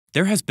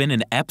There has been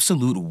an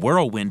absolute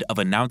whirlwind of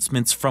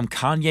announcements from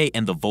Kanye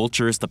and the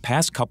Vultures the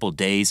past couple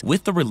days,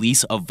 with the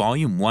release of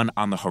Volume 1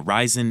 on the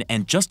horizon,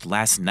 and just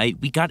last night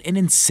we got an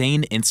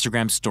insane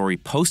Instagram story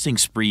posting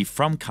spree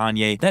from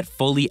Kanye that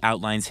fully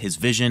outlines his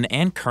vision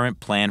and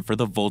current plan for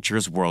the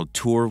Vultures World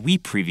Tour we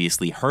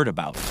previously heard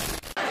about.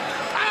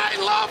 I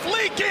love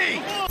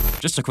leaking!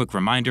 Just a quick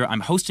reminder,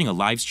 I'm hosting a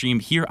live stream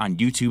here on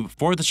YouTube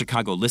for the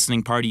Chicago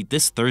Listening Party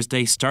this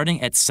Thursday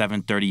starting at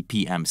 7:30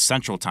 p.m.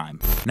 Central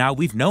Time. Now,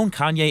 we've known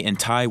Kanye and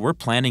Ty were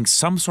planning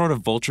some sort of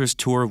Vultures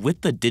tour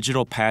with the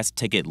digital pass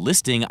ticket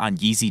listing on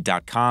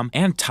Yeezy.com,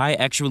 and Ty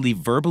actually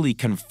verbally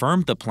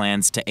confirmed the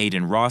plans to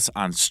Aiden Ross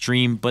on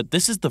stream, but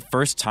this is the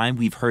first time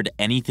we've heard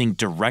anything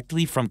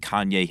directly from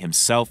Kanye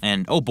himself,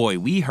 and oh boy,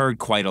 we heard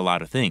quite a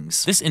lot of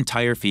things. This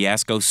entire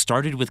fiasco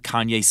started with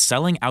Kanye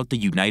selling out the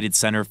United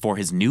Center for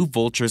his new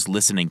Vultures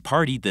listening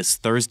party this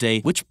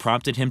Thursday, which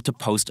prompted him to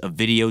post a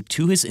video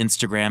to his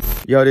Instagram.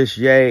 Yo, this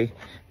Ye.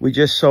 We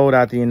just sold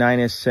out the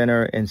United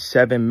Center in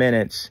 7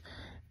 minutes,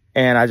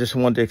 and I just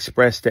wanted to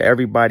express to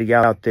everybody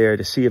out there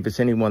to see if it's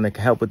anyone that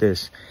can help with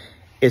this.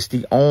 It's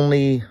the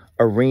only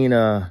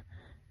arena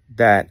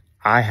that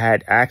I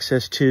had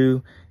access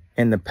to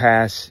in the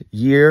past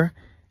year,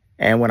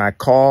 and when I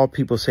call,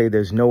 people say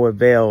there's no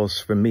avails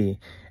for me,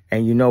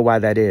 and you know why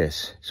that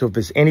is. So if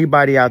there's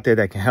anybody out there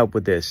that can help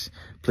with this,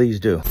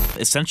 please do.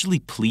 Essentially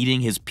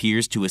pleading his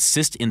peers to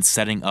assist in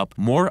setting up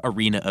more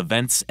arena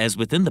events, as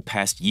within the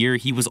past year,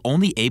 he was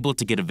only able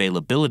to get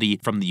availability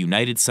from the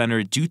United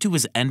Center due to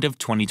his end of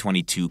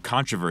 2022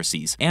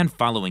 controversies. And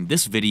following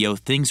this video,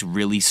 things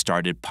really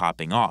started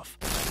popping off.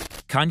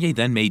 Kanye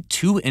then made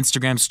 2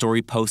 Instagram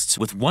story posts,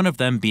 with one of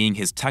them being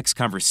his text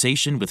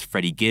conversation with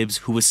Freddie Gibbs,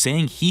 who was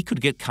saying he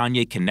could get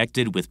Kanye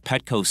connected with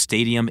Petco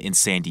Stadium in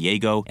San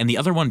Diego, and the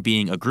other one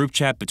being a group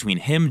chat between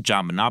him,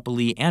 John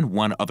Monopoly, and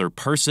one other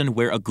person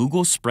where a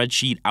Google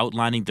spreadsheet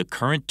outlining the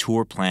current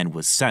tour plan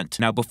was sent.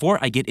 Now, before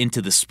I get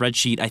into the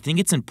spreadsheet, I think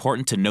it's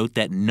important to note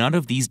that none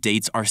of these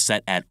dates are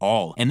set at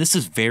all, and this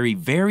is very,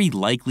 very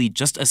likely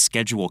just a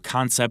schedule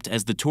concept,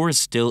 as the tour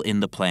is still in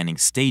the planning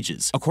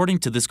stages. According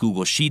to this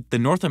Google sheet, the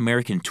North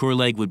American tour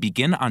leg would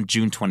begin on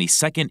June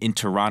 22nd in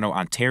Toronto,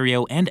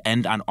 Ontario, and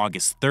end on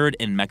August 3rd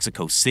in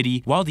Mexico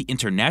City, while the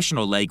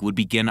international leg would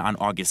begin on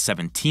August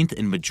 17th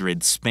in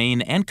Madrid,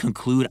 Spain, and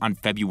conclude on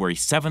February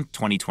 7th,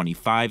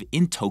 2025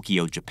 in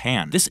Tokyo,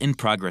 Japan. This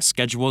in-progress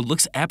schedule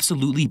looks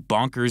absolutely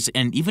bonkers,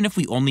 and even if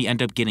we only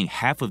end up getting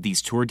half of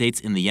these tour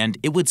dates in the end,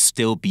 it would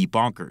still be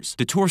bonkers.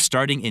 The tour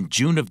starting in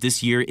June of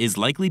this year is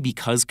likely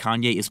because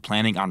Kanye is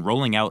planning on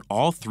rolling out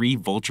all 3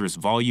 Vultures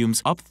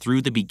volumes up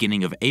through the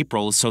beginning of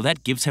April, so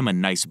that gives him a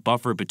nice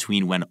buffer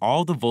between when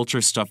all the Vulture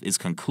stuff is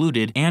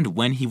concluded and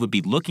when he would be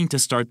looking to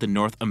start the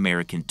North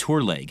American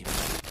tour leg.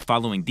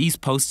 Following these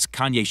posts,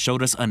 Kanye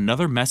showed us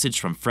another message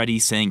from Freddie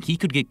saying he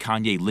could get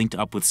Kanye linked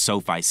up with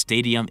SoFi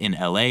Stadium in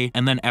LA,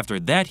 and then after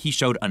that he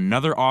showed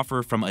another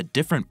offer from a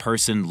different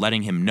person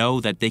letting him know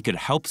that they could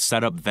help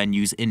set up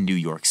venues in New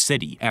York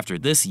City. After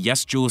this,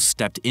 Yes Jules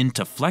stepped in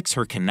to flex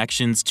her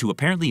connections to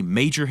apparently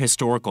major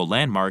historical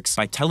landmarks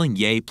by telling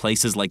Ye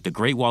places like the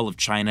Great Wall of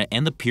China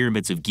and the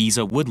Pyramids of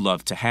Giza would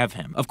love to have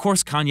him. Of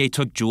course, Kanye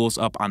took Jules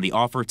up on the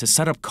offer to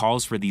set up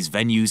calls for these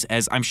venues,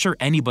 as I'm sure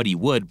anybody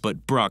would,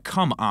 but bruh,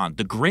 come on,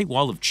 the Great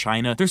Wall of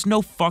China, there's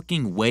no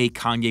fucking way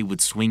Kanye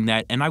would swing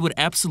that, and I would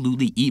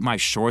absolutely eat my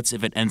shorts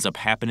if it ends up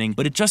happening,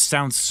 but it just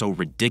sounds so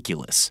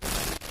ridiculous.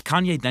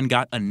 Kanye then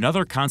got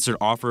another concert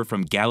offer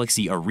from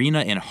Galaxy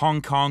Arena in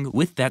Hong Kong,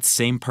 with that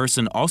same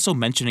person also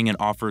mentioning an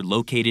offer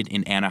located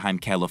in Anaheim,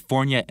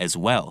 California as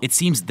well. It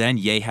seems then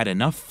Ye had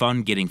enough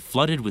fun getting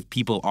flooded with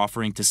people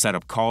offering to set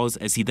up calls,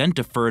 as he then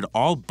deferred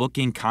all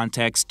booking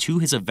contacts to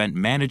his event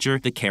manager,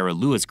 the Cara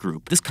Lewis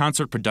Group. This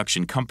concert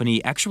production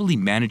company actually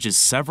manages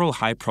several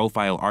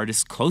high-profile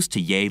artists close to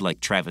Ye like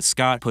Travis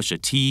Scott,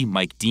 Pusha T,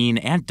 Mike Dean,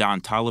 and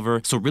Don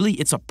Toliver, so really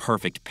it's a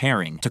perfect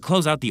pairing. To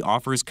close out the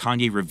offers,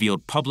 Kanye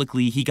revealed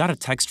publicly he got a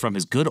text from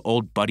his good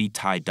old buddy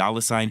Ty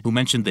Dolla $ign, who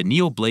mentioned the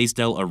Neo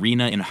Blaisdell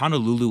Arena in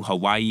Honolulu,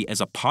 Hawaii as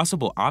a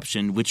possible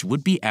option, which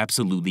would be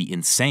absolutely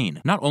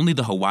insane. Not only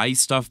the Hawaii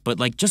stuff, but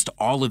like just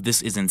all of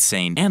this is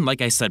insane. And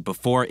like I said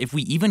before, if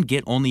we even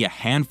get only a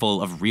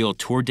handful of real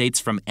tour dates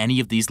from any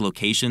of these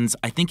locations,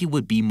 I think it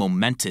would be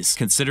momentous,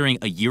 considering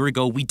a year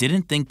ago we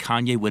didn't think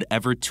Kanye would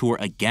ever tour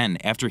again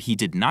after he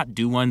did not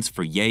do ones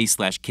for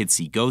Ye/Kids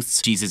See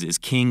Ghosts, Jesus is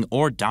King,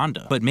 or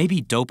Donda. But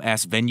maybe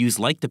dope-ass venues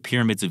like the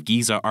Pyramids of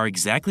Giza are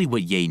exactly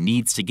what Ye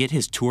needs to get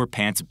his tour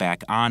pants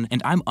back on,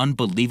 and I'm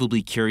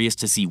unbelievably curious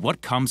to see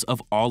what comes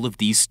of all of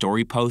these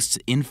story posts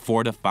in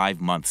 4 to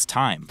 5 months'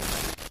 time.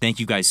 Thank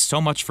you guys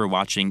so much for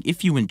watching.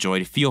 If you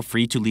enjoyed, feel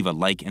free to leave a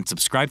like and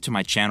subscribe to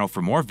my channel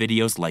for more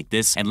videos like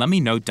this, and let me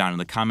know down in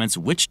the comments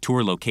which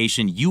tour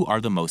location you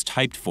are the most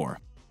hyped for.